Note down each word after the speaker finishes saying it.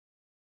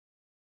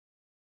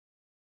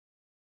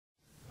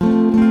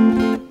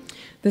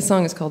This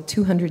song is called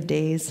 200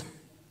 Days.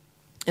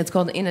 It's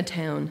called In a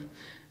Town,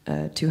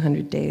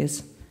 200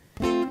 Days,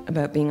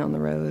 about being on the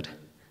road.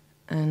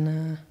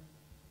 And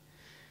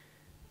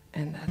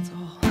that's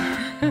all.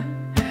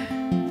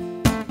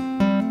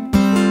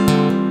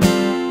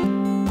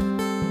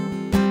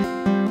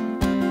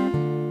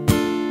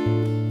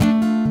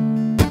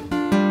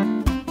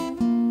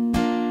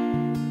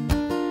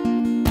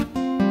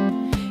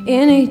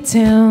 In a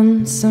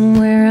town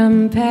somewhere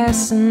I'm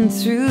passing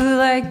through,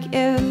 like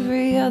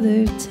every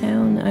other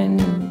town I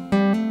knew.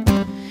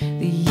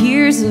 The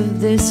years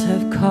of this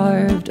have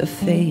carved a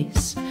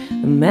face,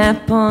 a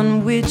map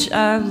on which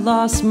I've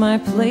lost my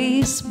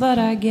place. But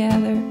I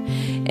gather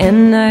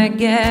and I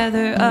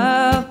gather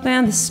up,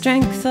 and the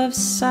strength of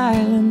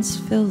silence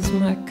fills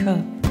my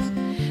cup.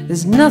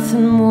 There's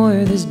nothing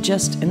more, there's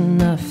just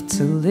enough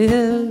to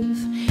live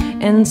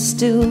and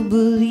still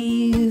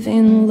believe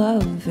in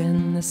love.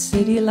 And the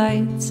city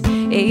lights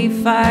a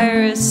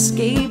fire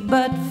escape,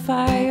 but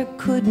fire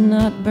could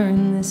not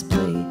burn this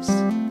place.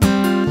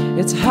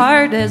 It's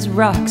hard as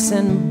rocks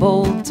and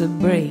bold to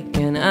break,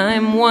 and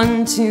I'm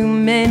one too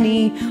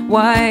many,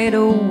 wide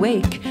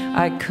awake.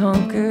 I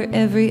conquer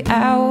every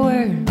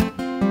hour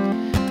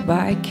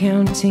by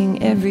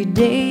counting every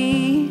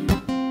day.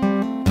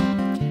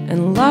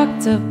 And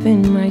locked up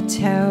in my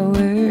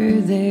tower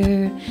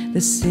there,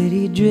 the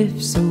city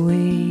drifts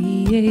away.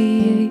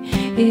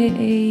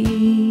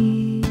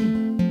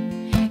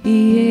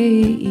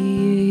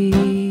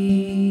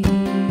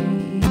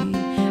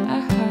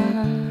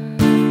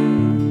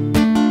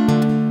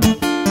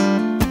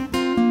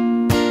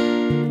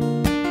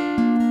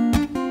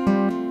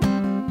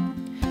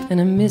 And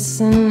I'm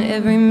missing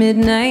every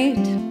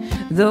midnight,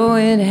 though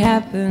it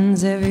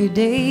happens every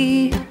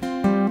day.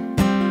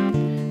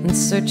 And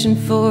searching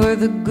for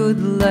the good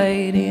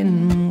light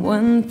in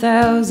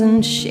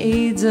 1,000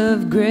 shades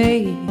of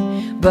gray.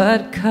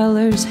 But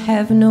colors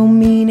have no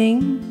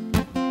meaning,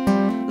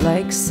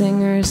 like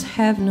singers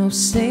have no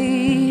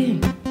say.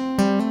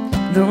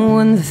 The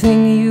one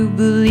thing you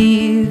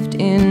believed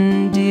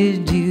in,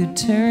 did you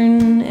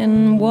turn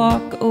and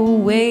walk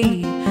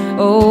away?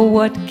 Oh,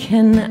 what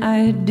can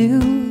I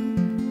do?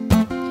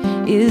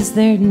 Is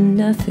there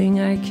nothing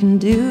I can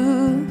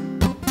do?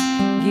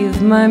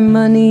 Give my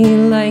money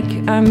like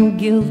I'm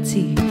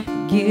guilty,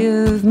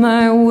 give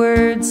my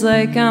words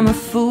like I'm a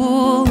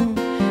fool.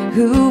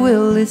 Who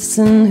will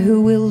listen,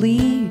 who will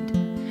lead?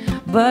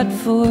 But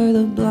for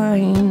the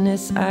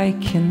blindness I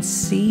can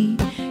see,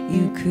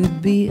 you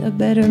could be a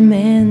better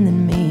man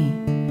than me.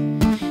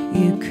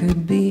 You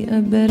could be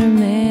a better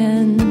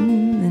man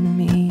than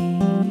me.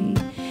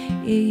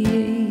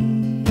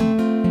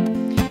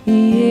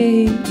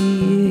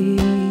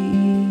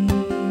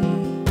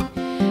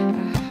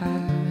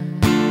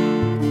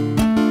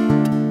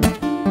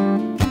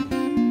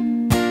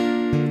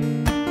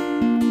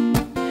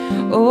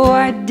 Oh,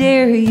 I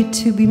dare you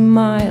to be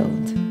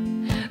mild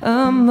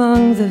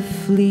among the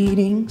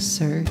fleeting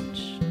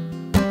search.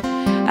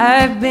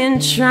 I've been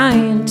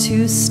trying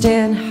to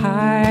stand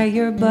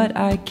higher, but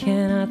I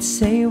cannot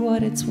say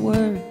what it's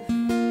worth.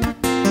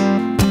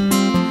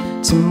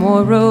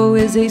 Tomorrow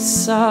is a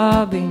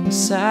sobbing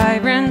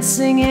siren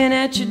singing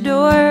at your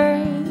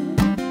door,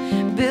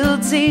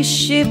 builds a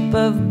ship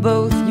of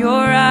both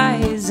your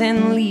eyes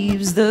and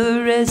leaves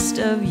the rest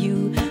of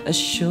you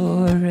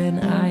ashore. And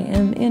I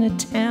am in a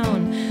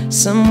town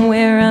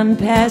somewhere I'm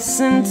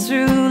passing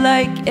through,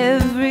 like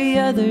every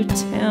other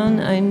town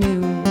I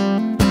knew.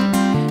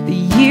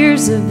 The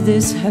years of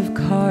this have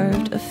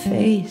carved a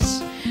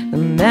face, the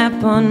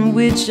map on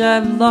which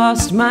I've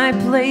lost my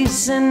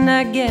place. And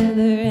I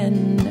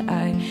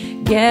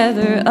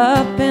gather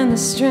up, and the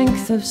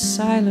strength of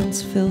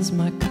silence fills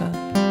my cup.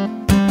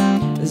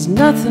 There's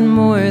nothing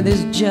more,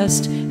 there's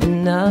just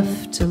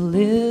enough to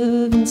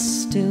live and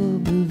still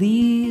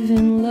believe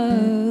in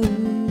love.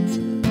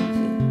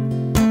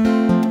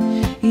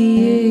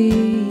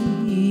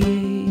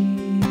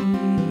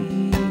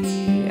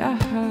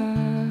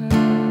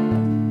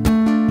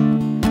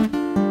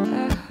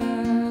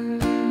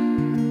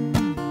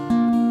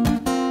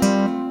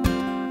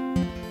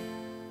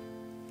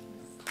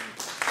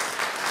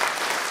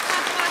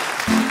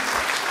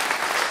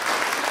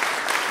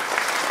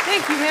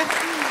 Thank you,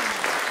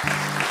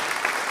 merci.